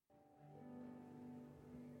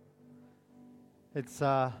It's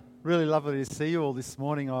really lovely to see you all this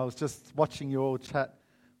morning. I was just watching you all chat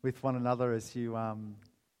with one another as you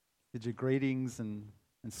did your greetings and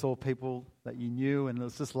saw people that you knew, and it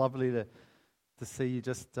was just lovely to see you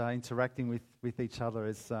just interacting with each other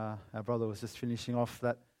as our brother was just finishing off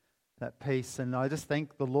that piece. And I just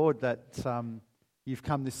thank the Lord that you've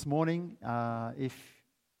come this morning. If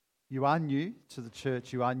you are new to the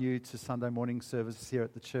church, you are new to Sunday morning services here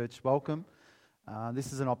at the church, welcome.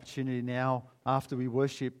 This is an opportunity now, after we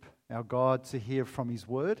worship our God, to hear from His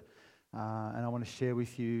Word. And I want to share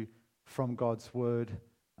with you from God's Word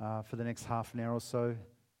for the next half an hour or so.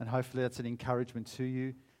 And hopefully that's an encouragement to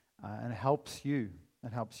you and it helps you.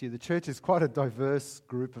 It helps you. The church is quite a diverse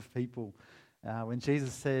group of people. When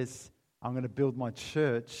Jesus says, I'm going to build my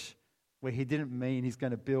church, where He didn't mean He's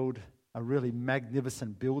going to build a really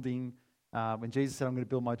magnificent building. When Jesus said, I'm going to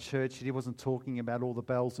build my church, He wasn't talking about all the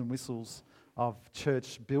bells and whistles of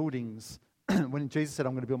church buildings. When Jesus said,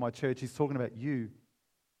 I'm going to build my church, He's talking about you.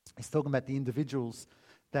 He's talking about the individuals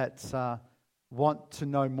that want to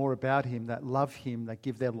know more about Him, that love Him, that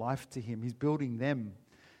give their life to Him. He's building them.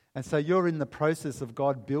 And so you're in the process of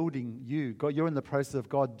God building you. You're in the process of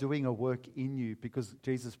God doing a work in you, because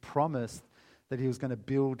Jesus promised that He was going to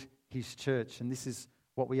build His church. And this is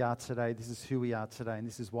what we are today. This is who we are today. And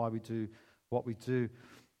this is why we do what we do.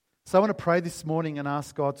 So I want to pray this morning and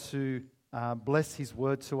ask God to bless His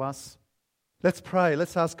Word to us. Let's pray.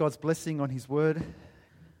 Let's ask God's blessing on His Word.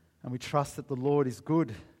 And we trust that the Lord is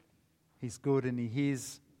good. He's good, and He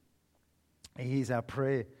hears our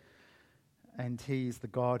prayer. And He is the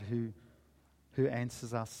God who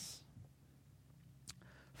answers us.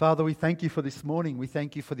 Father, we thank You for this morning. We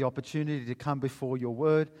thank You for the opportunity to come before Your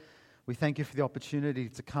Word. We thank You for the opportunity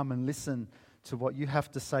to come and listen to what You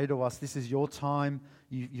have to say to us. This is Your time.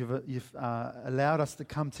 You've allowed us to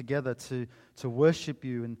come together to worship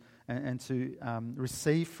You and to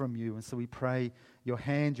receive from You. And so we pray Your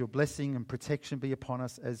hand, Your blessing and protection be upon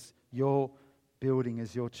us as Your building,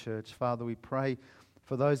 as Your church. Father, we pray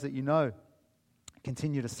for those that You know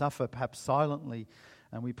continue to suffer, perhaps silently.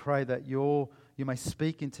 And we pray that You may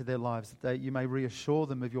speak into their lives, that You may reassure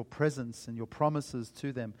them of Your presence and Your promises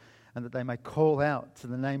to them, and that they may call out to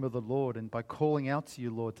the name of the Lord. And by calling out to You,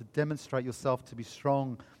 Lord, to demonstrate Yourself to be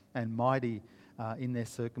strong and mighty in their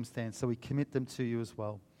circumstance. So we commit them to You as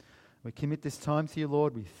well. We commit this time to You,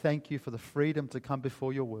 Lord. We thank You for the freedom to come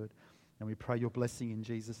before Your Word. And we pray Your blessing in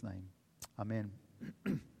Jesus' name. Amen.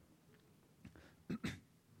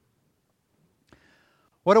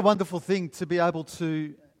 What a wonderful thing to be able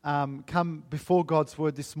to come before God's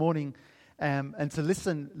Word this morning and to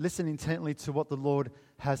listen intently to what the Lord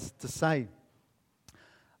has to say.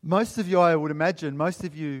 Most of you, I would imagine, most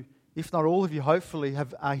of you, if not all of you, hopefully,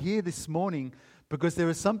 are here this morning because there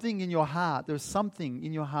is something in your heart. There is something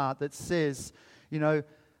in your heart that says,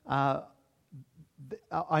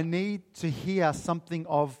 I need to hear something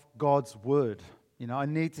of God's Word. I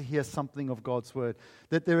need to hear something of God's Word.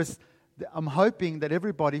 I'm hoping that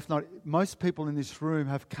everybody, if not most people in this room,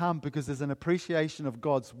 have come because there's an appreciation of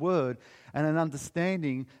God's Word and an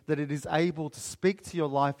understanding that it is able to speak to your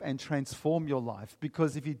life and transform your life.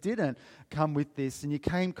 Because if you didn't come with this and you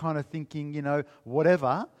came kind of thinking,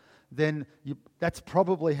 whatever, then that's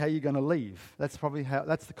probably how you're going to leave. That's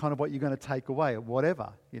the kind of what you're going to take away,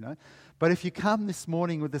 whatever, But if you come this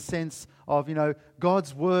morning with the sense of,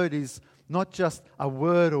 God's Word is not just a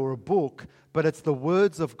word or a book, but it's the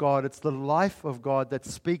words of God, it's the life of God that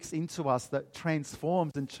speaks into us, that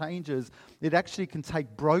transforms and changes. It actually can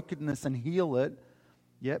take brokenness and heal it.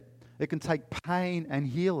 Yep. It can take pain and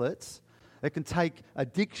heal it. It can take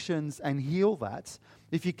addictions and heal that.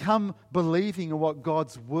 If you come believing in what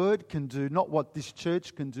God's Word can do, not what this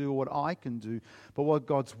church can do or what I can do, but what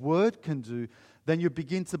God's Word can do, then you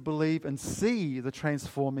begin to believe and see the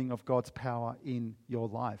transforming of God's power in your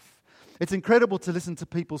life. It's incredible to listen to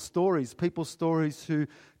people's stories who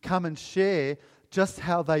come and share just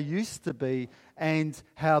how they used to be and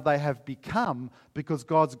how they have become because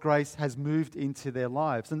God's grace has moved into their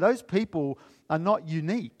lives. And those people are not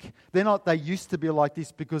unique. They used to be like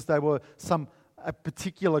this because they were a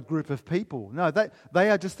particular group of people. No, they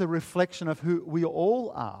are just a reflection of who we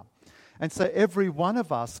all are. And so every one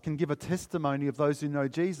of us can give a testimony of those who know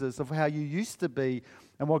Jesus, of how you used to be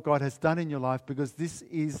and what God has done in your life, because this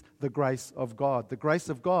is the grace of God. The grace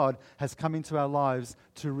of God has come into our lives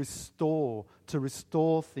to restore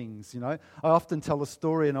things. I often tell a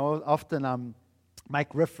story, and I often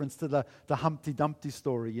make reference to the Humpty Dumpty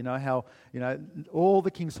story. How all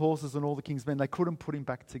the king's horses and all the king's men, they couldn't put him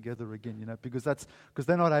back together again. Because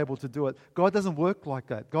they're not able to do it. God doesn't work like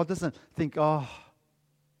that. God doesn't think,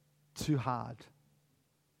 too hard,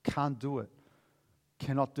 can't do it.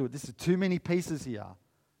 cannot do it. This is too many pieces here.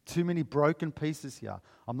 Too many broken pieces here.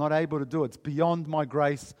 I'm not able to do it. It's beyond my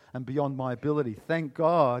grace and beyond my ability. Thank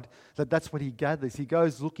God that that's what he gathers. He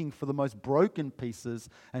goes looking for the most broken pieces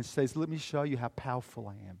and says, let me show you how powerful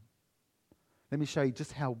I am. Let me show you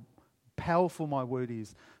just how powerful my word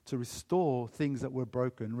is to restore things that were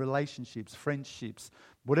broken, relationships, friendships,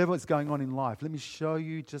 whatever is going on in life. Let me show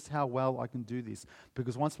you just how well I can do this.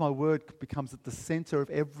 Because once my word becomes at the center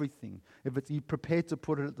of everything, if you're prepared to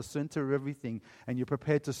put it at the center of everything and you're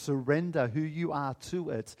prepared to surrender who you are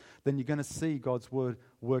to it, then you're going to see God's word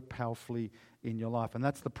work powerfully in your life. And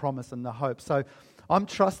that's the promise and the hope. So I'm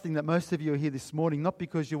trusting that most of you are here this morning, not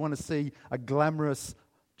because you want to see a glamorous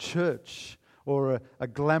church or a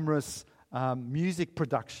glamorous music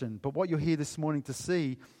production, but what you're here this morning to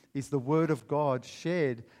see is the Word of God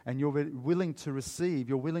shared, and you're willing to receive.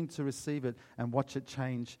 You're willing to receive it and watch it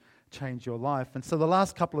change your life. And so the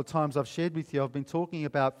last couple of times I've shared with you, I've been talking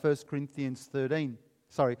about 1 Corinthians 10,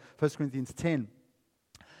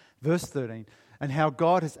 verse 13, and how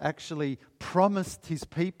God has actually promised His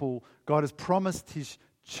people, God has promised His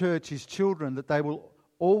church, His children, that they will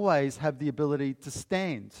always have the ability to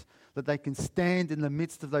stand. That they can stand in the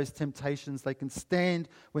midst of those temptations. They can stand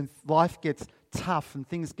when life gets tough and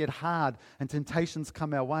things get hard and temptations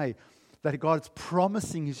come our way. That God is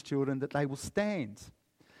promising His children that they will stand.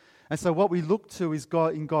 And so what we look to is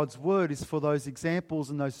God in God's Word is for those examples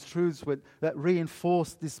and those truths that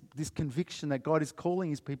reinforce this conviction that God is calling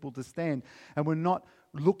His people to stand. And we're not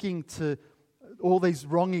looking to all these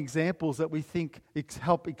wrong examples that we think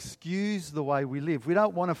help excuse the way we live. We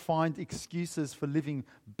don't want to find excuses for living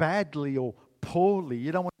badly or poorly.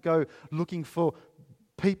 You don't want to go looking for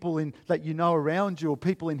people that you know around you, or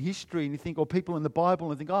people in history, and you think, or people in the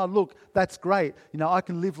Bible, and think, oh, look, that's great. I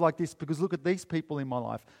can live like this because look at these people in my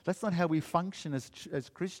life. That's not how we function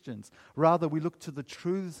as Christians. Rather, we look to the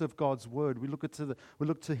truths of God's Word. We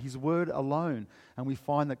look to His Word alone, and we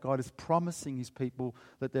find that God is promising His people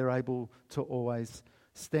that they're able to always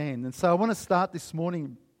stand. And so I want to start this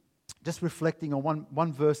morning just reflecting on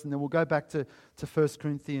one verse, and then we'll go back to 1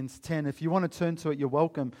 Corinthians 10. If you want to turn to it, you're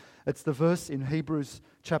welcome. It's the verse in Hebrews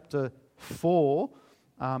chapter 4,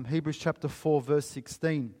 Hebrews chapter 4, verse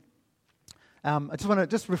 16. I just want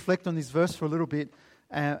to reflect on this verse for a little bit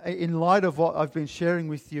in light of what I've been sharing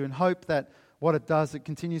with you, and hope that what it does, it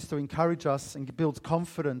continues to encourage us and builds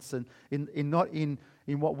confidence not in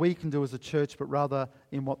what we can do as a church, but rather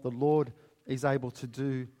in what the Lord is able to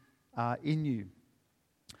do in you.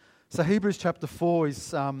 So Hebrews chapter 4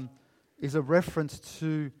 is a reference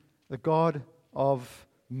to the God of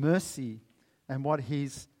mercy and what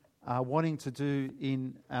He's wanting to do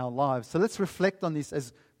in our lives. So let's reflect on this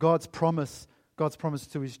as God's promise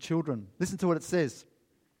to His children. Listen to what it says.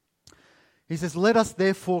 He says, "Let us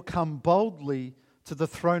therefore come boldly to the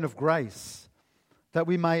throne of grace, that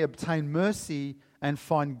we may obtain mercy and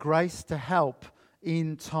find grace to help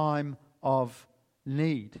in time of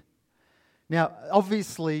need." Now,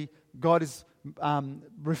 obviously, God is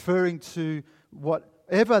referring to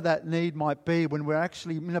whatever that need might be when we're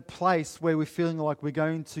actually in a place where we're feeling like we're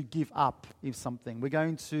going to give up in something. We're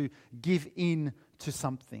going to give in to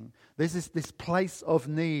something. There's this place of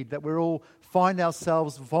need that we all find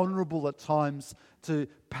ourselves vulnerable at times to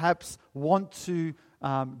perhaps want to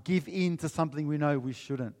give in to something we know we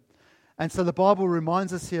shouldn't. And so the Bible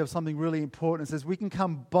reminds us here of something really important. It says we can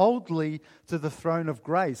come boldly to the throne of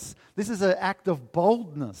grace. This is an act of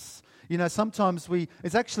boldness. Sometimes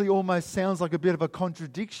it actually almost sounds like a bit of a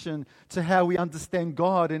contradiction to how we understand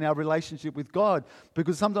God and our relationship with God.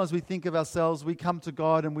 Because sometimes we think of ourselves, we come to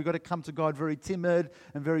God and we've got to come to God very timid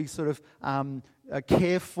and very sort of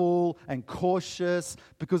careful and cautious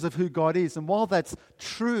because of who God is. And while that's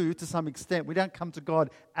true to some extent, we don't come to God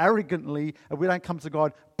arrogantly, and we don't come to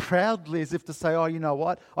God proudly as if to say, oh, you know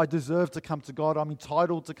what, I deserve to come to God, I'm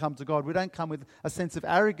entitled to come to God. We don't come with a sense of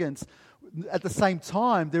arrogance. At the same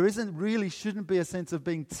time, shouldn't be a sense of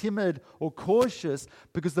being timid or cautious,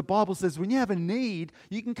 because the Bible says when you have a need,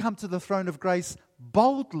 you can come to the throne of grace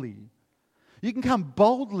boldly. You can come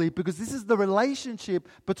boldly because this is the relationship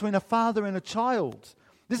between a father and a child.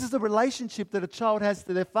 This is the relationship that a child has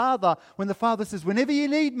to their father when the father says, whenever you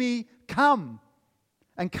need me, come.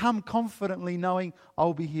 And come confidently knowing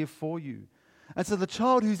I'll be here for you. And so the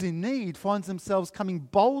child who's in need finds themselves coming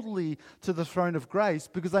boldly to the throne of grace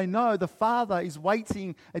because they know the Father is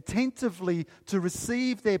waiting attentively to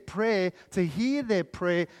receive their prayer, to hear their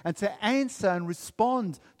prayer, and to answer and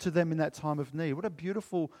respond to them in that time of need. What a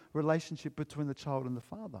beautiful relationship between the child and the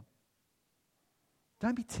Father.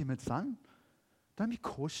 Don't be timid, son. Don't be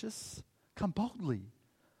cautious. Come boldly.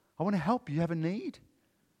 I want to help you. You have a need.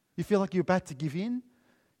 You feel like you're about to give in.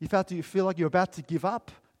 you feel like you're about to give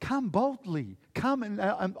up, come boldly. Come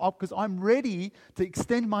because I'm ready to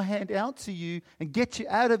extend my hand out to you and get you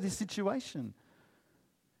out of this situation.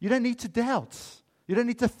 You don't need to doubt. You don't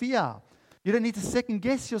need to fear. You don't need to second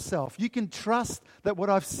guess yourself. You can trust that what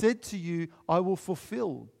I've said to you, I will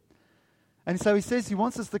fulfill. And so he says he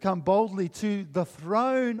wants us to come boldly to the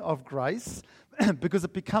throne of grace because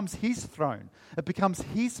it becomes his throne. It becomes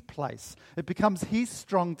his place. It becomes his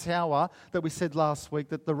strong tower that we said last week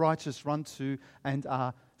that the righteous run to and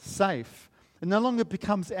are safe. It no longer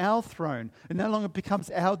becomes our throne. It no longer becomes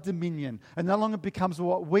our dominion. It no longer becomes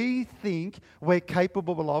what we think we're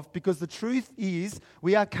capable of, because the truth is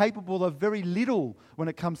we are capable of very little when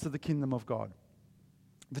it comes to the kingdom of God.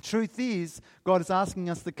 The truth is God is asking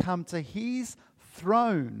us to come to his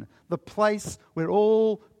throne, the place where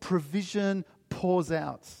all provision pours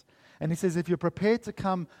out. And he says, if you're prepared to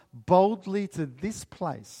come boldly to this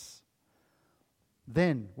place,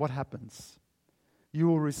 then what happens? You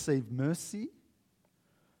will receive mercy,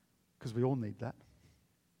 because we all need that.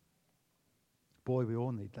 Boy, we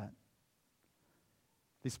all need that.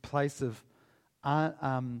 This place of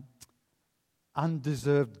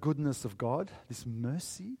undeserved goodness of God, this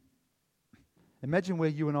mercy. Imagine where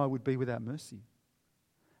you and I would be without mercy.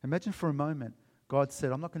 Imagine for a moment, God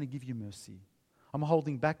said, I'm not going to give you mercy. I'm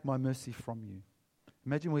holding back my mercy from you.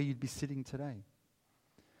 Imagine where you'd be sitting today.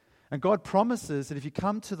 And God promises that if you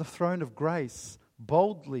come to the throne of grace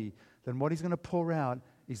boldly, then what he's going to pour out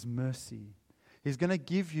is mercy. He's going to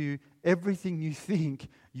give you everything you think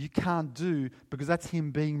you can't do, because that's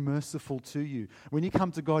him being merciful to you. When you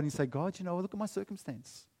come to God and you say, God, you know, look at my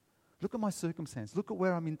circumstance. Look at my circumstance. Look at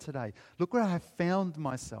where I'm in today. Look where I have found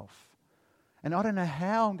myself. And I don't know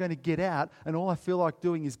how I'm going to get out, and all I feel like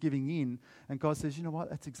doing is giving in. And God says, you know what?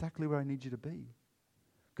 That's exactly where I need you to be.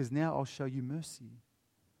 Because now I'll show you mercy.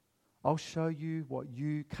 I'll show you what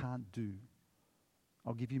you can't do.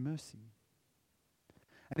 I'll give you mercy.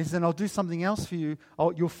 And he said, I'll do something else for you.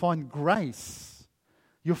 You'll find grace.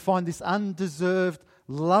 You'll find this undeserved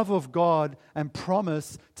love of God and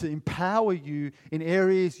promise to empower you in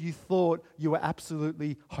areas you thought you were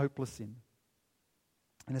absolutely hopeless in.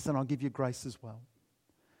 And he said, I'll give you grace as well.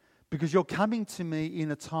 Because you're coming to me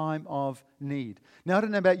in a time of need. Now, I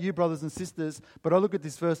don't know about you, brothers and sisters, but I look at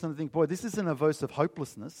this verse and I think, boy, this isn't a verse of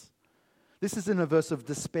hopelessness. This isn't a verse of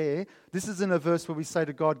despair. This isn't a verse where we say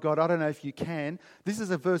to God, God, I don't know if you can. This is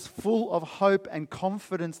a verse full of hope and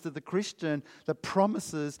confidence to the Christian that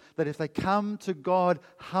promises that if they come to God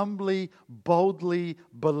humbly, boldly,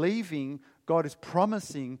 believing, God is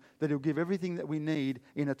promising that he'll give everything that we need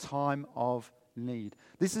in a time of need.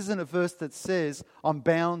 This isn't a verse that says, I'm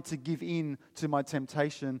bound to give in to my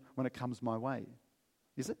temptation when it comes my way.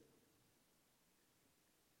 Is it?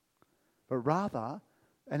 But rather,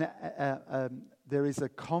 there is a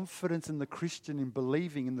confidence in the Christian in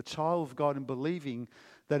believing, in the child of God in believing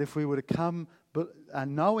that if we were to come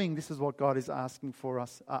knowing this is what God is asking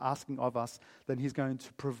of us, then he's going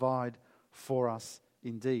to provide for us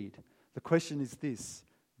indeed. The question is this: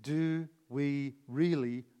 do we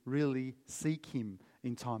really, really seek him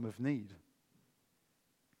in time of need?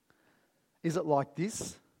 Is it like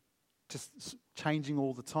this? Just changing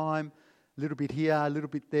all the time, a little bit here, a little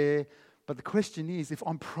bit there. But the question is, if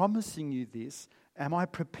I'm promising you this, am I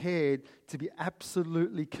prepared to be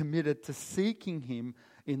absolutely committed to seeking him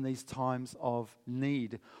in these times of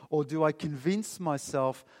need? Or do I convince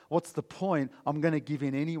myself, what's the point? I'm going to give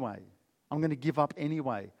in anyway. I'm going to give up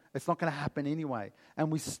anyway. It's not going to happen anyway.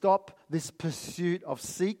 And we stop this pursuit of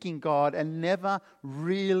seeking God and never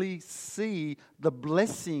really see the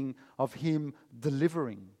blessing of him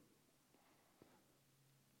delivering.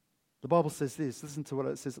 The Bible says this. Listen to what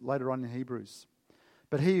it says later on in Hebrews.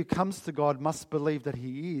 But he who comes to God must believe that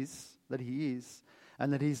he is,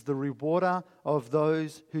 and that he's the rewarder of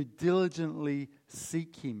those who diligently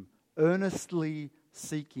seek him, earnestly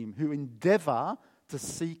seek him, who endeavor to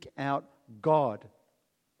seek out God.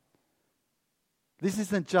 This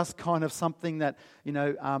isn't just kind of something that,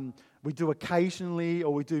 we do occasionally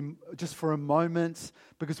or we do just for a moment.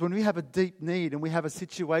 Because when we have a deep need and we have a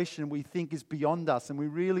situation we think is beyond us and we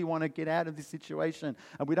really want to get out of this situation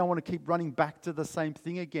and we don't want to keep running back to the same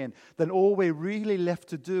thing again, then all we're really left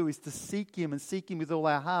to do is to seek him and seek him with all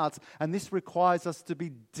our hearts. And this requires us to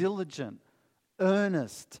be diligent,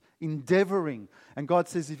 earnest, endeavoring. And God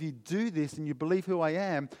says, if you do this and you believe who I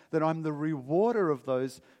am, then I'm the rewarder of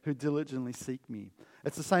those who diligently seek me.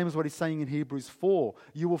 It's the same as what he's saying in Hebrews 4.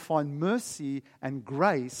 You will find mercy and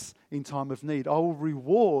grace in time of need. I will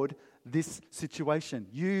reward this situation.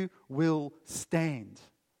 You will stand.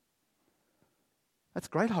 That's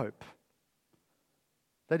great hope.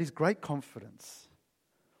 That is great confidence.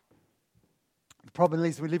 The problem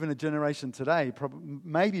is we live in a generation today,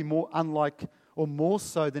 maybe more unlike or more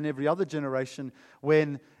so than every other generation,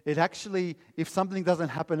 when it actually, if something doesn't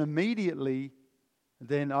happen immediately,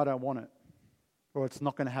 then I don't want it, or it's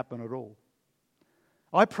not going to happen at all.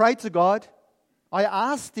 I prayed to God. I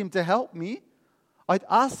asked Him to help me. I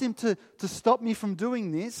asked Him to stop me from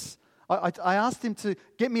doing this. I asked Him to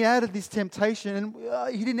get me out of this temptation,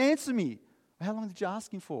 and He didn't answer me. How long did you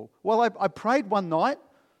ask Him for? Well, I prayed one night.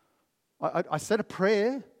 I said a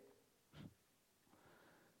prayer.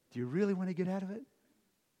 Do you really want to get out of it?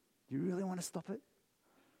 Do you really want to stop it?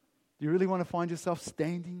 Do you really want to find yourself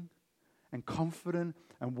standing and confident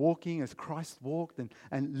and walking as Christ walked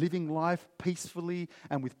and living life peacefully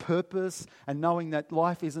and with purpose and knowing that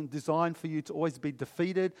life isn't designed for you to always be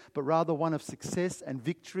defeated, but rather one of success and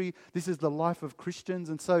victory? This is the life of Christians.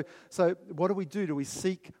 And so what do? Do we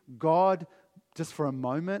seek God just for a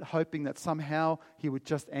moment, hoping that somehow He would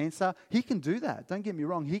just answer? He can do that. Don't get me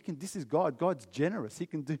wrong. This is God. God's generous. He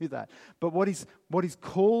can do that. But what He's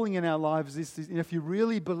calling in our lives is if you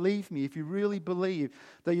really believe me, if you really believe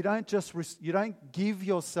that you don't give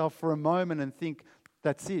yourself for a moment and think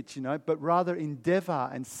that's it, but rather endeavor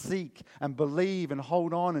and seek and believe and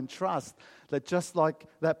hold on and trust that, just like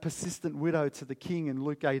that persistent widow to the king in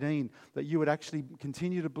Luke 18, that you would actually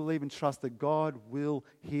continue to believe and trust that God will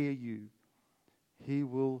hear you. He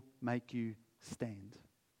will make you stand.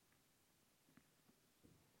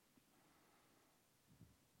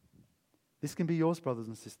 This can be yours, brothers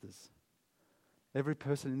and sisters. Every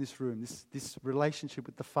person in this room, this relationship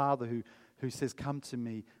with the Father who says, come to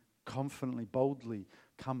me confidently, boldly,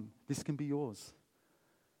 come. This can be yours.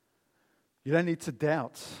 You don't need to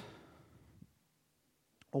doubt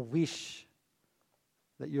or wish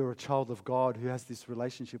that you're a child of God who has this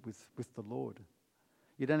relationship with the Lord.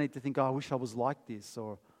 You don't need to think, I wish I was like this,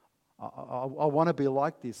 or I want to be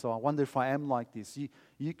like this, or I wonder if I am like this.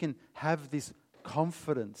 You can have this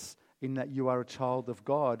confidence in that you are a child of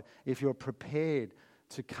God if you're prepared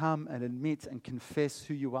to come and admit and confess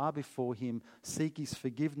who you are before Him, seek His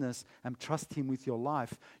forgiveness, and trust Him with your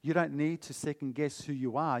life. You don't need to second guess who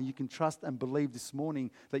you are. You can trust and believe this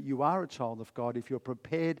morning that you are a child of God if you're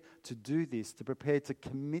prepared to do this, to prepare to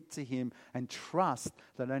commit to Him and trust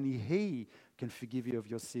that only He can forgive you of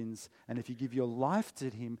your sins. And if you give your life to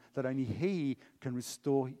Him, that only He can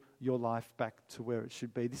restore your life back to where it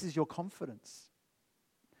should be. This is your confidence.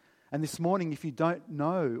 And this morning, if you don't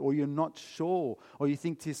know, or you're not sure, or you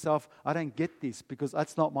think to yourself, I don't get this because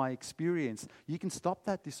that's not my experience, you can stop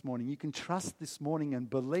that this morning. You can trust this morning and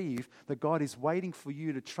believe that God is waiting for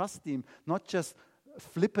you to trust Him, not just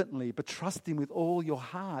flippantly, but trust Him with all your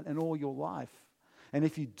heart and all your life. And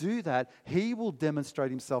if you do that, He will demonstrate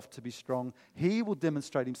Himself to be strong. He will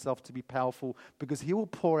demonstrate Himself to be powerful, because He will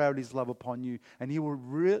pour out His love upon you, and He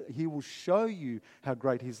will show you how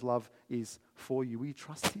great His love is for you. Will you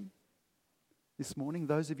trust Him this morning?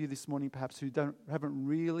 Those of you this morning perhaps who haven't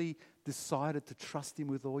really decided to trust Him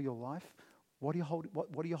with all your life, what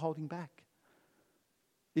are you holding back?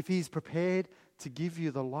 If He's prepared to give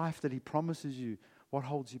you the life that He promises you, what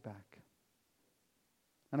holds you back?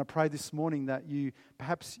 And I pray this morning that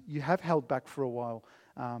perhaps you have held back for a while,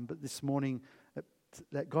 but this morning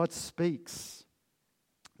that God speaks,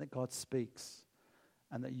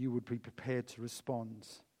 and that you would be prepared to respond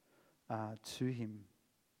to Him.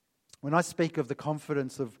 When I speak of the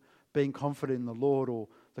confidence of being confident in the Lord, or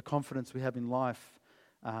the confidence we have in life,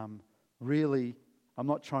 really, I'm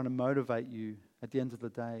not trying to motivate you. At the end of the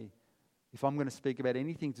day, if I'm going to speak about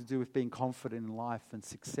anything to do with being confident in life and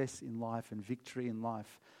success in life and victory in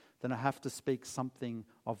life, then I have to speak something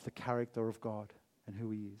of the character of God and who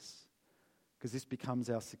He is. Because this becomes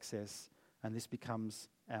our success and this becomes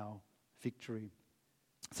our victory.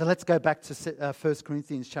 So let's go back to 1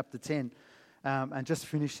 Corinthians chapter 10 and just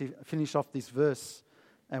finish off this verse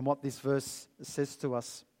and what this verse says to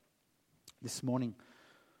us this morning.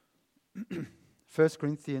 1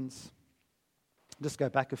 Corinthians, just go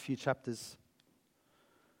back a few chapters.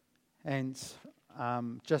 And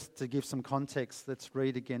just to give some context, let's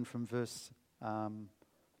read again from verse 12,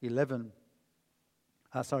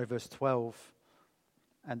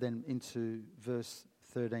 and then into verse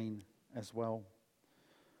 13 as well.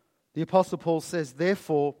 The Apostle Paul says,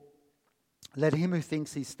 therefore, let him who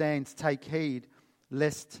thinks he stands take heed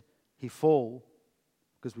lest he fall.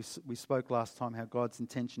 Because we spoke last time how God's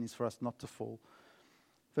intention is for us not to fall.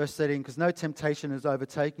 Verse 13, because no temptation has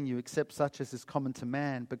overtaken you except such as is common to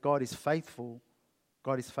man, but God is faithful.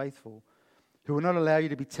 God is faithful, who will not allow you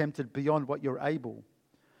to be tempted beyond what you're able,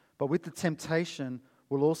 but with the temptation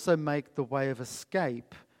will also make the way of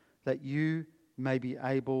escape that you may be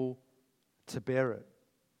able to bear it.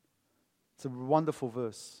 It's a wonderful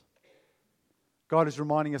verse. God is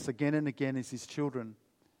reminding us again and again as His children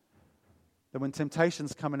that when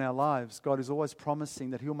temptations come in our lives, God is always promising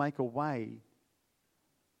that He'll make a way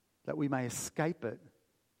that we may escape it.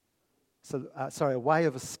 A way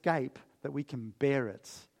of escape that we can bear it,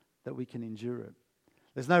 that we can endure it.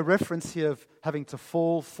 There's no reference here of having to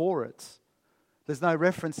fall for it. There's no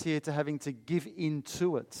reference here to having to give in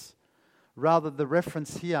to it. Rather, the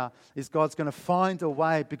reference here is God's going to find a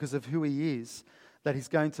way because of who He is, that He's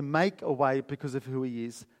going to make a way because of who He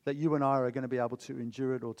is, that you and I are going to be able to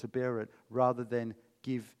endure it or to bear it rather than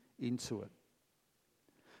give into it.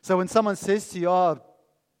 So when someone says to you, "Oh,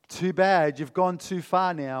 too bad, you've gone too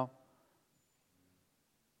far now,"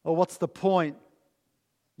 or "What's the point?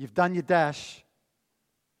 You've done your dash."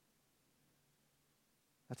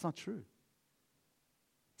 That's not true.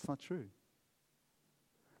 It's not true.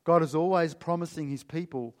 God is always promising His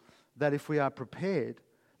people that if we are prepared,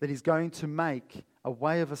 that He's going to make a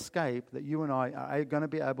way of escape, that you and I are going to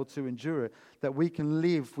be able to endure it, that we can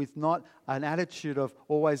live with not an attitude of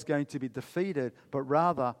always going to be defeated, but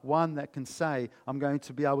rather one that can say, I'm going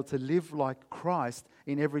to be able to live like Christ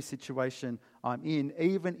in every situation I'm in,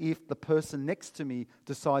 even if the person next to me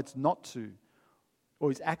decides not to, or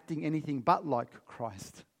is acting anything but like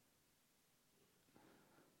Christ.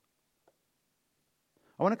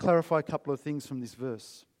 I want to clarify a couple of things from this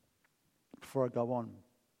verse before I go on.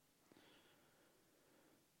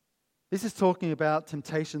 This is talking about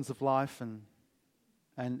temptations of life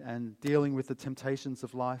and dealing with the temptations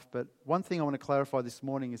of life. But one thing I want to clarify this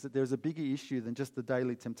morning is that there's a bigger issue than just the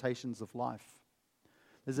daily temptations of life.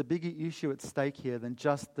 There's a bigger issue at stake here than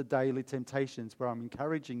just the daily temptations where I'm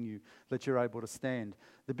encouraging you that you're able to stand.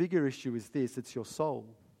 The bigger issue is this: it's your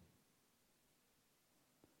soul.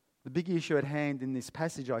 The big issue at hand in this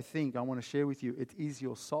passage, I think, I want to share with you, it is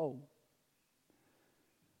your soul.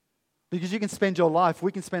 Because you can spend your life,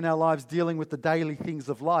 we can spend our lives dealing with the daily things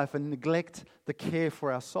of life and neglect the care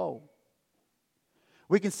for our soul.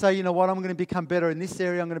 We can say, you know what, I'm going to become better in this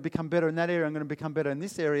area, I'm going to become better in that area, I'm going to become better in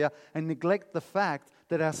this area, and neglect the fact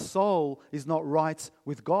that our soul is not right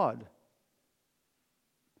with God.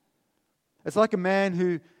 It's like a man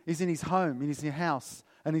who is in his home, in his house,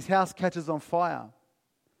 and his house catches on fire.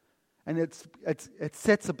 And it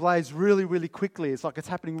sets ablaze really, really quickly. It's like it's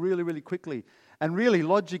happening really, really quickly. And really,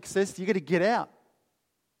 logic says you got to get out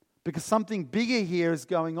because something bigger here is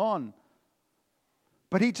going on.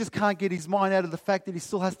 But he just can't get his mind out of the fact that he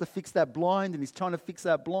still has to fix that blind, and he's trying to fix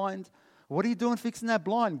that blind. What are you doing fixing that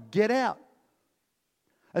blind? Get out.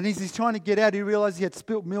 And as he's trying to get out, he realized he had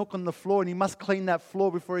spilt milk on the floor and he must clean that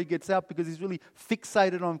floor before he gets out because he's really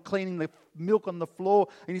fixated on cleaning the milk on the floor.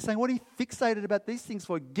 And he's saying, what are you fixated about these things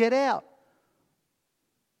for? Get out.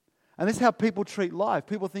 And this is how people treat life.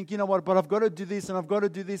 People think, you know what, but I've got to do this and I've got to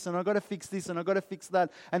do this and I've got to fix this and I've got to fix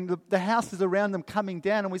that. And the house is around them coming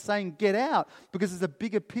down, and we're saying, get out, because there's a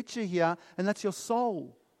bigger picture here, and that's your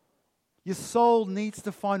soul. Your soul needs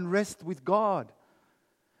to find rest with God.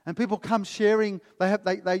 And people come sharing,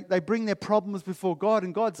 they bring their problems before God,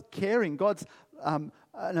 and God's caring. God's an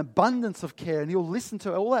abundance of care, and He'll listen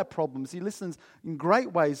to all our problems. He listens in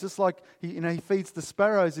great ways, just like He feeds the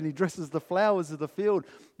sparrows and He dresses the flowers of the field.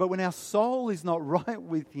 But when our soul is not right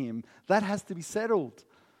with Him, that has to be settled.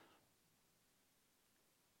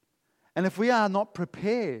 And if we are not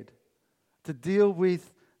prepared to deal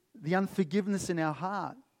with the unforgiveness in our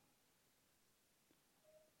heart,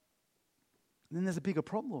 then there's a bigger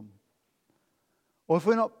problem. Or if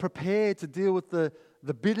we're not prepared to deal with the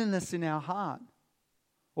bitterness in our heart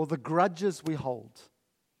or the grudges we hold,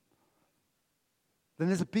 then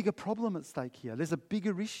there's a bigger problem at stake here. There's a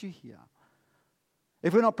bigger issue here.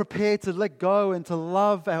 If we're not prepared to let go and to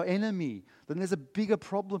love our enemy, then there's a bigger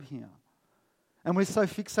problem here. And we're so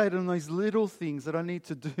fixated on these little things that I need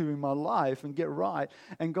to do in my life and get right.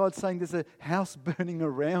 And God's saying there's a house burning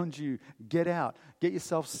around you. Get out. Get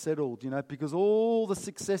yourself settled, because all the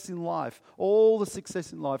success in life,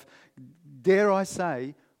 dare I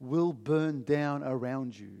say, will burn down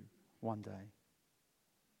around you one day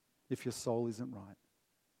if your soul isn't right.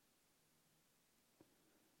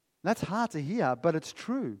 That's hard to hear, but it's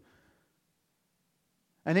true.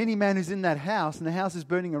 And any man who's in that house and the house is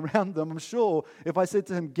burning around them, I'm sure if I said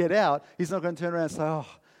to him, get out, he's not going to turn around and say, oh,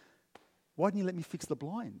 why didn't you let me fix the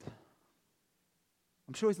blind?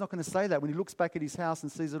 I'm sure he's not going to say that when he looks back at his house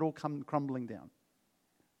and sees it all come crumbling down.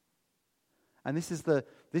 And this is the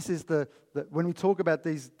when we talk about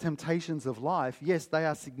these temptations of life, yes, they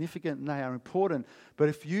are significant and they are important. But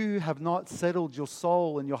if you have not settled your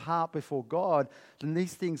soul and your heart before God, then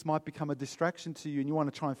these things might become a distraction to you, and you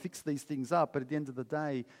want to try and fix these things up. But at the end of the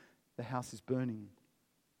day, the house is burning.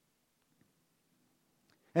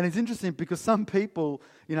 And it's interesting because some people,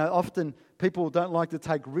 often people don't like to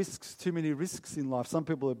take risks, too many risks in life. Some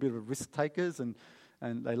people are a bit of risk takers and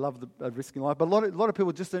they love the risk in life. But a lot of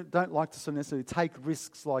people just don't like to so necessarily take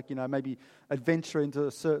risks like, maybe adventure into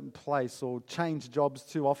a certain place or change jobs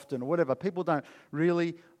too often or whatever. People don't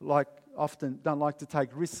like to take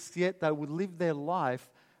risks, yet they would live their life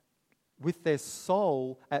with their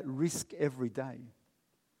soul at risk every day.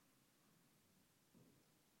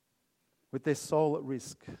 With their soul at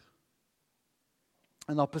risk.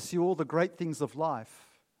 And they'll pursue all the great things of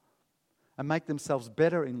life and make themselves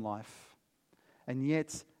better in life. And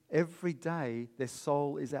yet, every day, their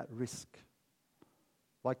soul is at risk.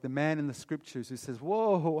 Like the man in the scriptures who says,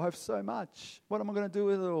 whoa, I have so much. What am I going to do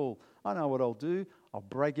with it all? I know what I'll do. I'll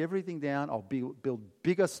break everything down. I'll build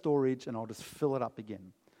bigger storage and I'll just fill it up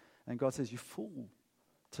again. And God says, you fool.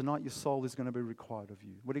 Tonight your soul is going to be required of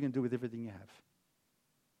you. What are you going to do with everything you have?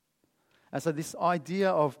 And so this idea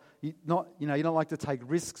of you don't like to take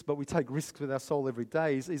risks, but we take risks with our soul every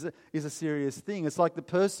day is a serious thing. It's like the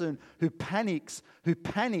person who panics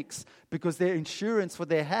because their insurance for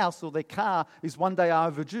their house or their car is one day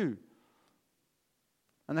overdue.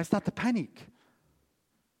 And they start to panic.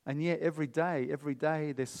 And yet every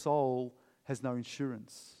day their soul has no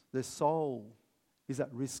insurance. Their soul is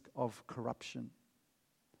at risk of corruption.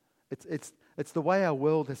 It's the way our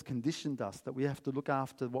world has conditioned us that we have to look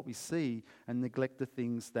after what we see and neglect the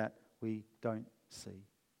things that we don't see.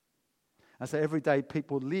 And so every day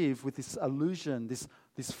people live with this illusion,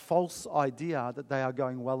 this false idea that they are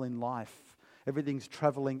going well in life. Everything's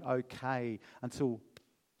traveling okay until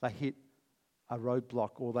they hit a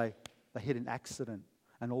roadblock or they hit an accident.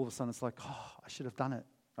 And all of a sudden it's like, I should have done it.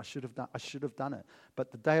 I should have done it.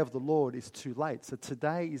 But the day of the Lord is too late. So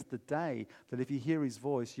today is the day that if you hear his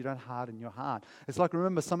voice, you don't harden your heart. It's like,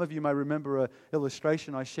 some of you may remember an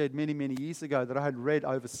illustration I shared many, many years ago that I had read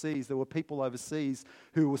overseas. There were people overseas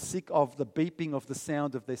who were sick of the beeping of the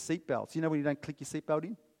sound of their seatbelts. You know when you don't click your seatbelt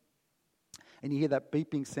in? And you hear that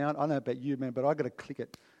beeping sound? I don't know about you, man, but I've got to click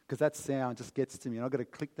it. Because that sound just gets to me, and I've got to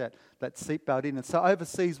click that seatbelt in. And so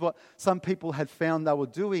overseas, what some people had found they were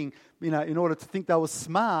doing, in order to think they were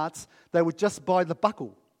smart, they would just buy the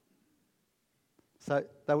buckle. So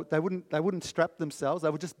they wouldn't strap themselves. They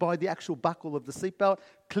would just buy the actual buckle of the seatbelt,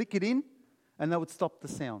 click it in, and they would stop the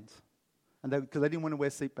sound. And because they didn't want to wear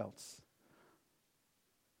seatbelts.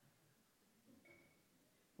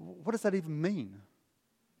 What does that even mean?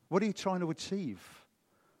 What are you trying to achieve?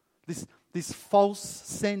 This false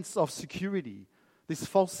sense of security, this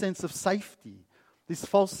false sense of safety, this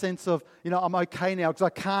false sense of, I'm okay now because I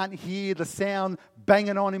can't hear the sound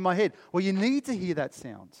banging on in my head. Well, you need to hear that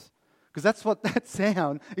sound because that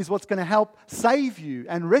sound is what's going to help save you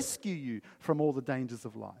and rescue you from all the dangers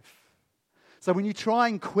of life. So when you try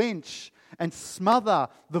and quench and smother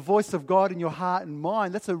the voice of God in your heart and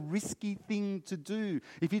mind, that's a risky thing to do.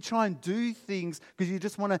 If you try and do things because you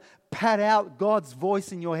just want to pad out God's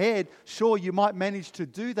voice in your head, sure, you might manage to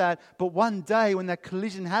do that, but one day when that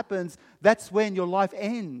collision happens, that's when your life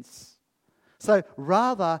ends. So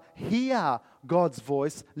rather, hear God's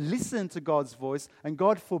voice, listen to God's voice, and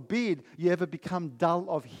God forbid you ever become dull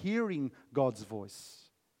of hearing God's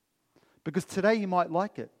voice. Because today you might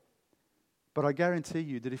like it. But I guarantee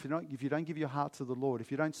you that if you don't give your heart to the Lord,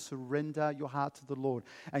 if you don't surrender your heart to the Lord,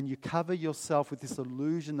 and you cover yourself with this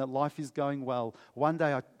illusion that life is going well, one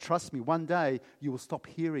day you will stop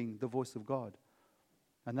hearing the voice of God.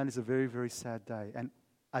 And that is a very, very sad day and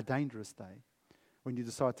a dangerous day when you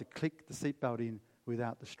decide to click the seatbelt in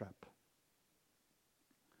without the strap.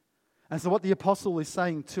 And so what the apostle is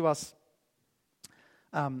saying to us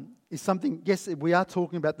is something, yes, we are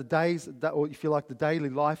talking about the days, or if you like, the daily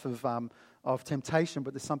life of temptation,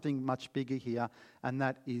 but there's something much bigger here, and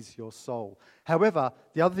that is your soul. However,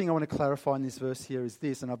 the other thing I want to clarify in this verse here is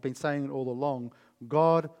this, and I've been saying it all along,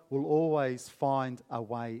 God will always find a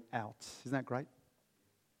way out. Isn't that great?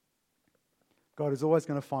 God is always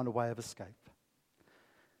going to find a way of escape.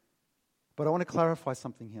 But I want to clarify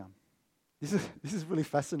something here. This really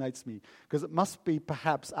fascinates me, because it must be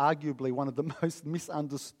perhaps arguably one of the most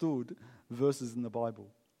misunderstood verses in the Bible.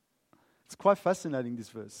 It's quite fascinating, this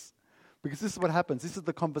verse. Because this is what happens. This is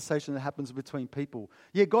the conversation that happens between people.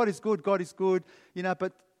 Yeah, God is good,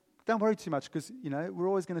 but don't worry too much because, we're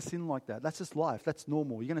always going to sin like that. That's just life. That's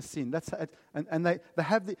normal. You're going to sin. And they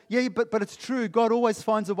have but it's true. God always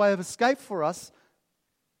finds a way of escape for us.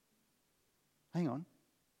 Hang on.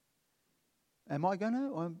 Am I going to,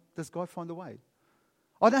 or does God find a way?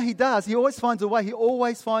 Oh, no, he does. He always finds a way. He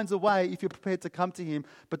always finds a way if you're prepared to come to him.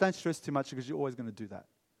 But don't stress too much because you're always going to do that.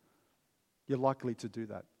 You're likely to do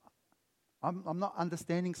that. I'm not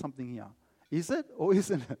understanding something here. Is it or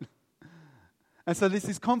isn't it? And so there's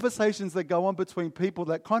these conversations that go on between people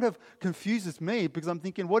that kind of confuses me, because I'm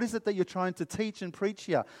thinking, what is it that you're trying to teach and preach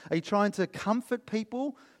here? Are you trying to comfort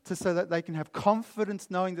people so that they can have confidence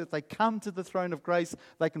knowing that they come to the throne of grace,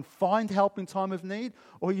 they can find help in time of need?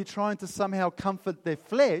 Or are you trying to somehow comfort their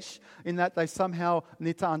flesh in that they somehow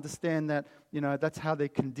need to understand that, that's how they're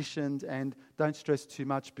conditioned, and don't stress too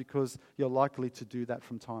much because you're likely to do that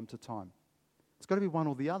from time to time? It's got to be one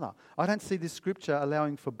or the other. I don't see this scripture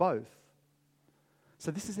allowing for both. So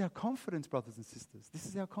this is our confidence, brothers and sisters. This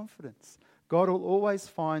is our confidence. God will always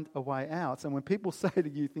find a way out. And when people say to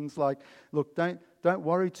you things like, look, don't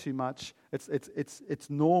worry too much. It's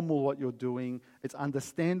normal what you're doing. It's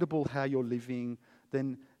understandable how you're living.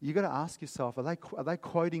 Then you've got to ask yourself, are they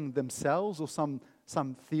quoting themselves or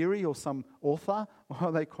some theory or some author? Or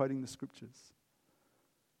are they quoting the scriptures?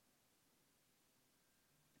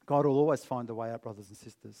 God will always find a way out, brothers and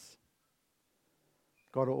sisters.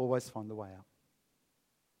 God will always find a way out.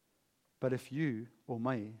 But if you or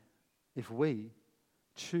me, if we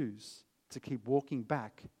choose to keep walking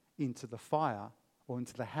back into the fire or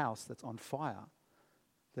into the house that's on fire,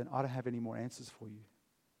 then I don't have any more answers for you.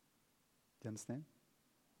 Do you understand?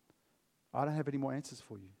 I don't have any more answers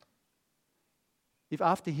for you. If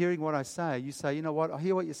after hearing what I say, you say, you know what, I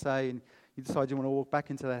hear what you say, and you decide you want to walk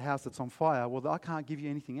back into that house that's on fire, well, I can't give you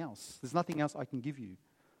anything else. There's nothing else I can give you,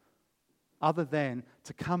 other than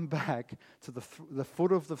to come back to the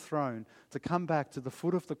foot of the throne, to come back to the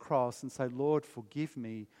foot of the cross and say, Lord, forgive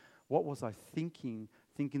me. What was I thinking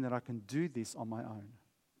that I can do this on my own?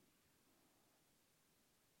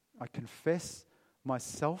 I confess my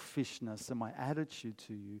selfishness and my attitude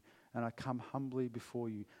to you, and I come humbly before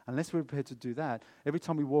you. Unless we're prepared to do that, every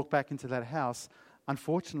time we walk back into that house,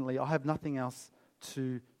 unfortunately, I have nothing else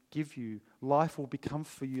to give you. Life will become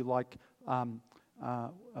for you like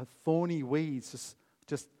thorny weeds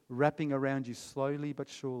just wrapping around you slowly but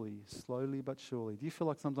surely, slowly but surely. Do you feel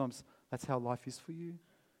like sometimes that's how life is for you?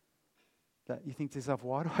 That you think to yourself,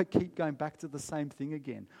 why do I keep going back to the same thing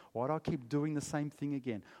again? Why do I keep doing the same thing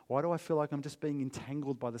again? Why do I feel like I'm just being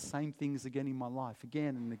entangled by the same things again in my life,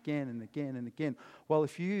 again and again and again and again? Well,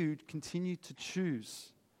 if you continue to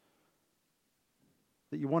choose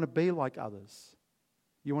that you want to be like others,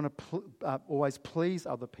 you want to always please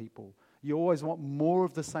other people, you always want more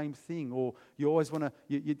of the same thing, or you always want to,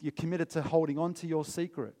 you're committed to holding on to your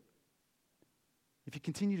secret. If you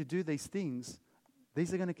continue to do these things,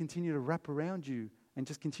 these are going to continue to wrap around you and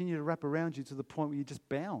just continue to wrap around you to the point where you're just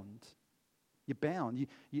bound. You're bound.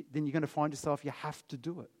 Then you're going to find yourself, you have to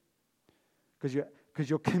do it. Because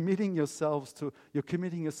you're committing yourself to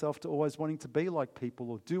always wanting to be like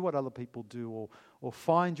people or do what other people do or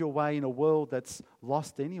find your way in a world that's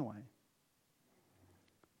lost anyway.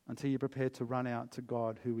 Until you're prepared to run out to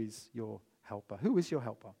God, who is your helper. Who is your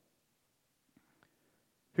helper?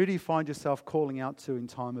 Who do you find yourself calling out to in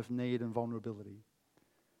time of need and vulnerability?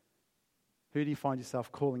 Who do you find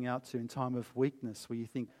yourself calling out to in time of weakness, where you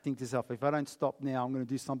think to yourself, if I don't stop now, I'm going to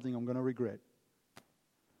do something I'm going to regret?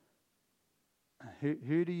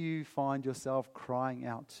 Who do you find yourself crying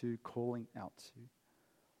out to, calling out to?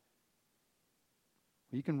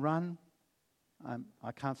 You can run.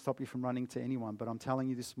 I can't stop you from running to anyone, but I'm telling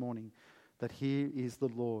you this morning that here is the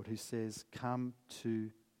Lord who says, come to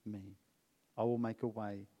me. I will make a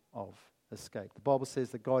way of escape. The Bible says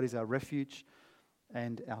that God is our refuge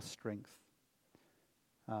and our strength.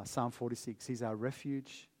 Psalm 46, He's our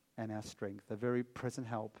refuge and our strength, a very present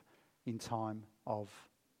help in time of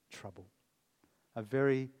trouble. A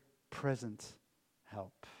very present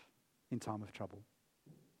help in time of trouble.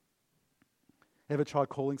 Ever tried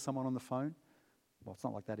calling someone on the phone? Well, it's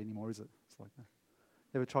not like that anymore, is it? It's like that.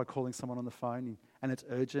 Ever tried calling someone on the phone and it's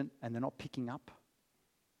urgent and they're not picking up?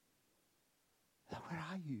 Where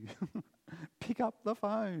are you? Pick up the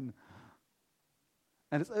phone.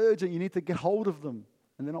 And it's urgent. You need to get hold of them.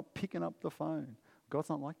 And they're not picking up the phone. God's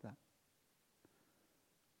not like that.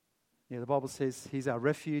 Yeah, the Bible says He's our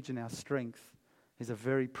refuge and our strength. He's a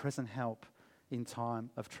very present help in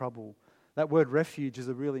time of trouble. That word refuge is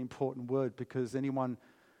a really important word, because anyone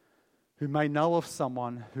who may know of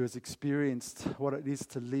someone who has experienced what it is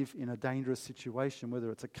to live in a dangerous situation,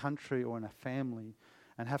 whether it's a country or in a family,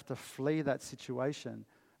 and have to flee that situation,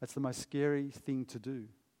 that's the most scary thing to do.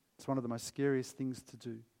 It's one of the most scariest things to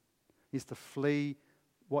do, is to flee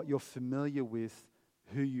what you're familiar with,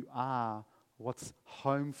 who you are, what's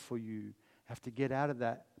home for you. Have to get out of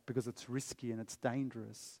that because it's risky and it's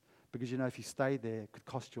dangerous. Because you know if you stay there, it could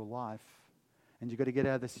cost your life. And you've got to get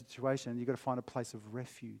out of the situation, and you've got to find a place of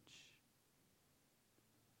refuge.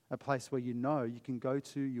 A place where you know you can go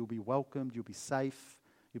to, you'll be welcomed, you'll be safe,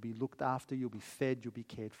 You'll be looked after, you'll be fed, you'll be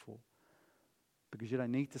cared for. Because you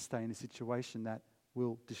don't need to stay in a situation that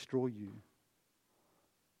will destroy you.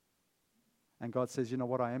 And God says, you know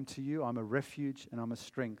what I am to you? I'm a refuge and I'm a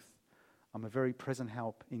strength. I'm a very present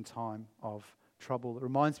help in time of trouble. It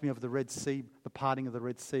reminds me of the Red Sea, the parting of the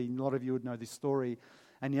Red Sea. A lot of you would know this story.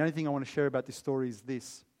 And the only thing I want to share about this story is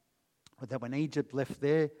this, that when Egypt left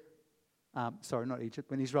their,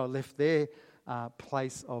 when Israel left their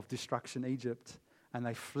place of destruction, Egypt, and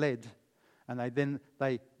they fled, and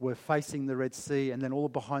they were facing the Red Sea, and then all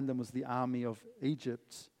behind them was the army of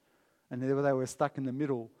Egypt, and they were stuck in the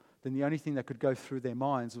middle, then the only thing that could go through their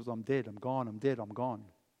minds was, I'm dead, I'm gone, I'm dead, I'm gone.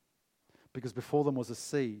 Because before them was a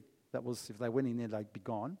sea that was, if they went in there, they'd be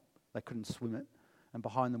gone. They couldn't swim it. And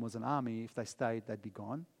behind them was an army. If they stayed, they'd be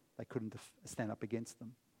gone. They couldn't stand up against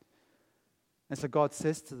them. And so God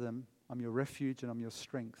says to them, I'm your refuge and I'm your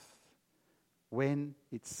strength when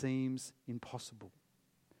it seems impossible.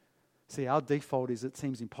 See, our default is it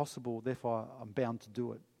seems impossible, therefore I'm bound to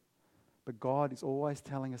do it. But God is always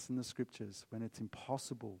telling us in the scriptures, when it's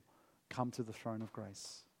impossible, come to the throne of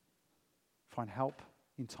grace. Find help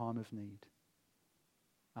in time of need.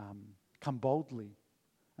 Come boldly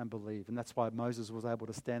and believe. And that's why Moses was able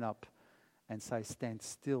to stand up and say, stand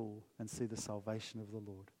still and see the salvation of the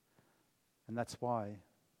Lord. And that's why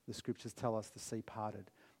the scriptures tell us the sea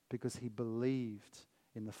parted, because he believed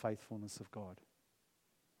in the faithfulness of God.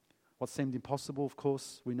 What seemed impossible, of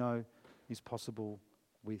course, we know is possible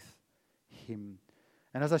with him.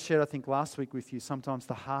 And as I shared, I think last week with you, sometimes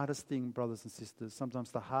the hardest thing, brothers and sisters,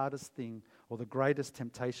 sometimes the hardest thing or the greatest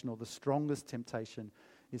temptation or the strongest temptation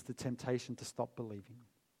is the temptation to stop believing.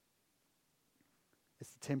 It's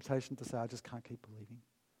the temptation to say, I just can't keep believing.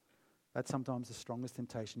 That's sometimes the strongest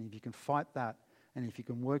temptation. If you can fight that, and if you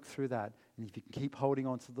can work through that, and if you can keep holding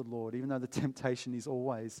on to the Lord, even though the temptation is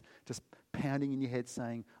always just pounding in your head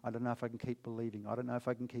saying, I don't know if I can keep believing. I don't know if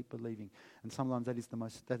I can keep believing. And sometimes that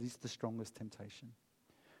is the strongest temptation.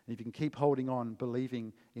 And if you can keep holding on,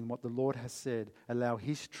 believing in what the Lord has said, allow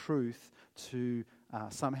his truth to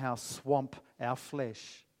somehow swamp our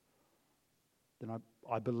flesh, then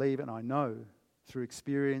I believe and I know through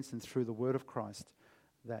experience and through the word of Christ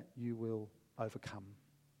that you will overcome.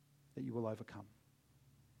 That you will overcome.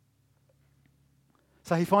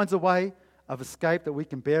 So he finds a way of escape that we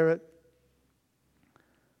can bear it.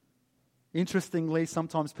 Interestingly,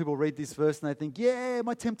 sometimes people read this verse and they think, yeah,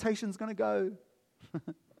 my temptation's going to go.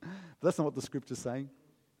 But that's not what the scripture's saying.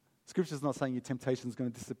 Scripture's not saying your temptation's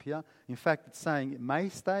going to disappear. In fact, it's saying it may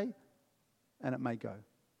stay and it may go.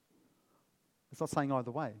 It's not saying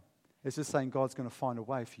either way. It's just saying God's going to find a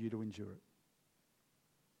way for you to endure it.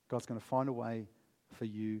 God's going to find a way for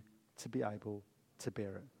you to be able to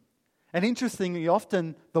bear it. And interestingly,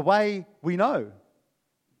 often the way we know.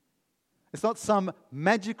 It's not some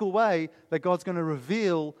magical way that God's going to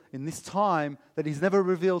reveal in this time that he's never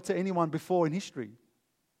revealed to anyone before in history.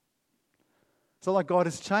 It's not like God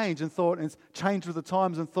has changed and thought, and it's changed with the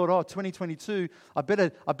times and thought, 2022, I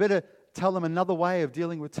better tell them another way of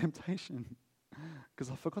dealing with temptation.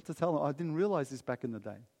 Because I forgot to tell them, I didn't realize this back in the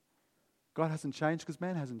day. God hasn't changed because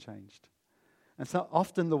man hasn't changed. And so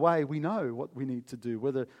often the way we know what we need to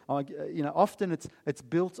do, often it's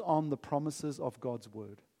built on the promises of God's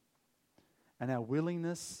word. And our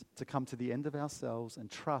willingness to come to the end of ourselves and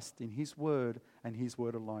trust in his word and his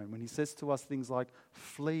word alone. When he says to us things like,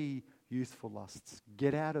 flee youthful lusts,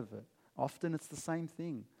 get out of it. Often it's the same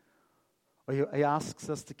thing. Or he asks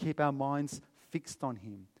us to keep our minds fixed on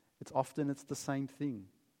him. It's the same thing.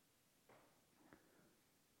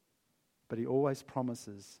 But he always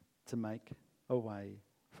promises to make a way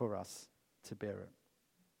for us to bear it.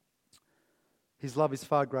 His love is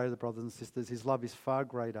far greater, brothers and sisters. His love is far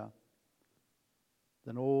greater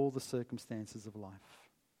than all the circumstances of life.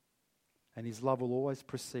 And his love will always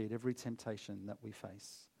precede every temptation that we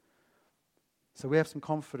face. So we have some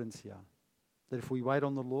confidence here that if we wait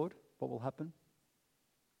on the Lord, what will happen?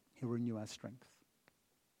 He'll renew our strength.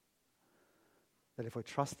 That if we're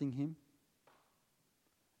trusting him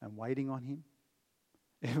and waiting on him,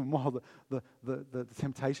 even while the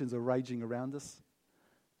temptations are raging around us,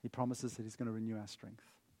 he promises that he's going to renew our strength.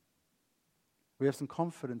 We have some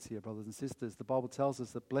confidence here, brothers and sisters. The Bible tells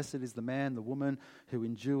us that blessed is the man, the woman who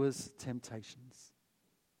endures temptations,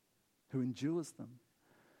 who endures them.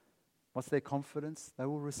 What's their confidence? They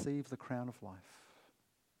will receive the crown of life.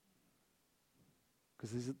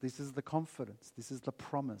 Because this is the confidence, this is the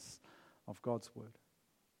promise of God's word.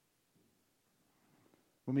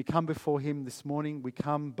 When we come before him this morning, we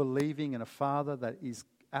come believing in a Father that is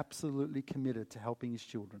absolutely committed to helping his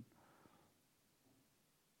children.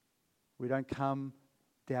 We don't come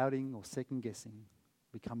doubting or second guessing.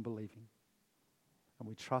 we come believing. And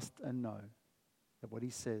we trust and know that what he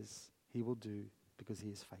says he will do because he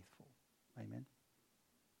is faithful. Amen.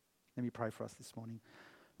 Let me pray for us this morning.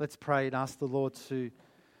 Let's pray and ask the Lord to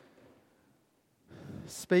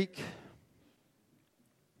speak.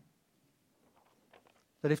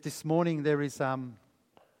 That if this morning there is,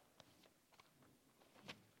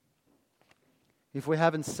 if we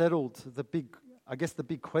haven't settled the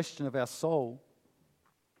big question of our soul,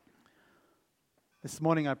 this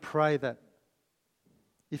morning I pray that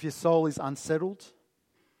if your soul is unsettled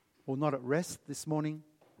or not at rest this morning,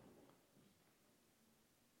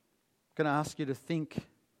 I'm going to ask you to think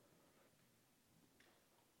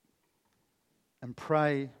and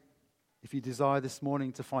pray if you desire this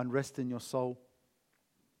morning to find rest in your soul.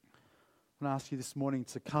 I'm going to ask you this morning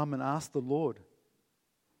to come and ask the Lord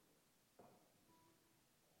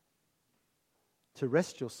to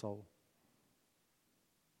rest your soul.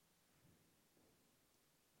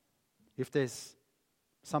 If there's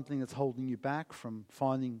something that's holding you back from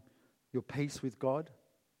finding your peace with God,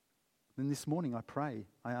 then this morning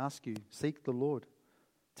I ask you, seek the Lord.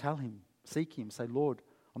 Tell him, seek him, say, Lord,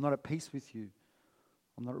 I'm not at peace with you.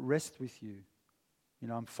 I'm not at rest with you. You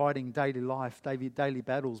know, I'm fighting daily life, daily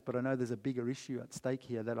battles, but I know there's a bigger issue at stake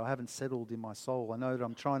here that I haven't settled in my soul. I know that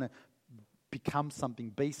I'm trying to become something,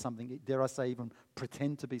 be something, dare I say even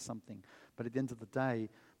pretend to be something. But at the end of the day,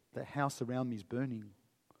 the house around me is burning.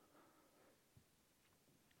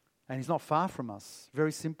 And he's not far from us.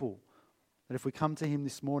 Very simple. That if we come to him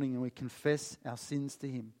this morning and we confess our sins to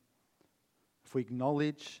him, if we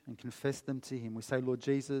acknowledge and confess them to him, we say, Lord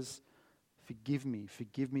Jesus, forgive me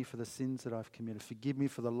for the sins that I've committed. Forgive me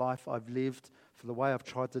for the life I've lived, for the way I've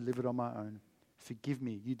tried to live it on my own. Forgive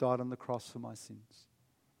me. You died on the cross for my sins.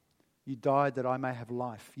 You died that I may have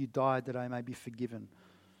life. You died that I may be forgiven.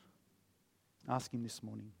 Ask him this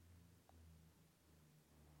morning.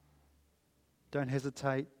 Don't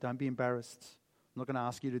hesitate. Don't be embarrassed. I'm not going to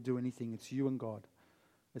ask you to do anything. It's you and God.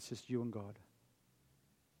 It's just you and God.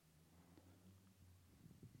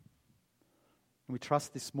 And we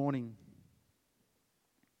trust this morning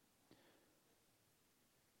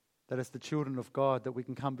that as the children of God, that we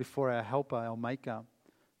can come before our helper, our maker,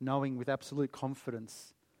 knowing with absolute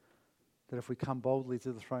confidence that if we come boldly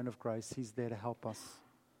to the throne of grace, he's there to help us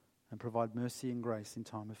and provide mercy and grace in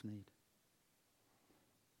time of need.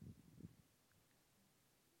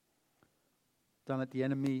 Don't let the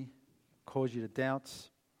enemy cause you to doubt,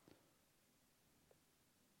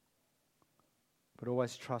 but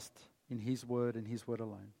always trust in his word and his word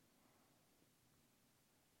alone.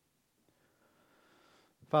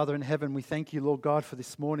 Father in heaven, we thank you, Lord God, for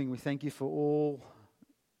this morning. We thank you for all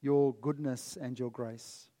your goodness and your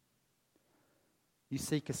grace. You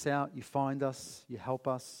seek us out, you find us, you help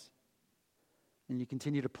us, and you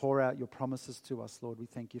continue to pour out your promises to us, Lord. We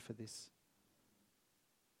thank you for this.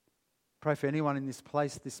 Pray for anyone in this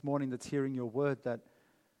place this morning that's hearing your word that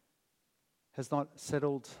has not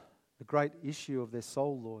settled the great issue of their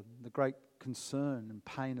soul, Lord, the great concern and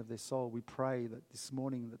pain of their soul. We pray that this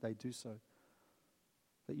morning that they do so,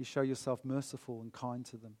 that you show yourself merciful and kind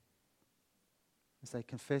to them. As they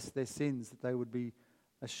confess their sins, that they would be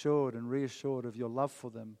assured and reassured of your love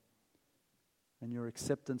for them and your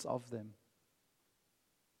acceptance of them.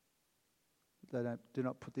 They do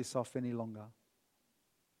not put this off any longer.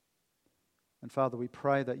 And Father, we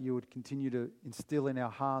pray that you would continue to instill in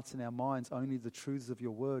our hearts and our minds only the truths of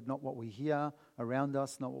your word, not what we hear around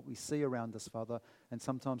us, not what we see around us, Father, and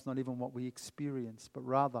sometimes not even what we experience, but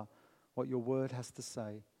rather what your word has to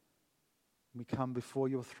say. We come before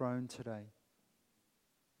your throne today.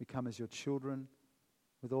 We come as your children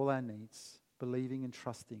with all our needs, believing and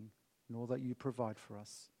trusting in all that you provide for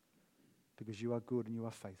us, because you are good and you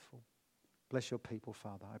are faithful. Bless your people,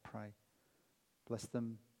 Father, I pray. Bless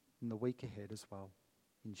them in the week ahead as well.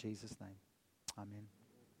 In Jesus' name, amen.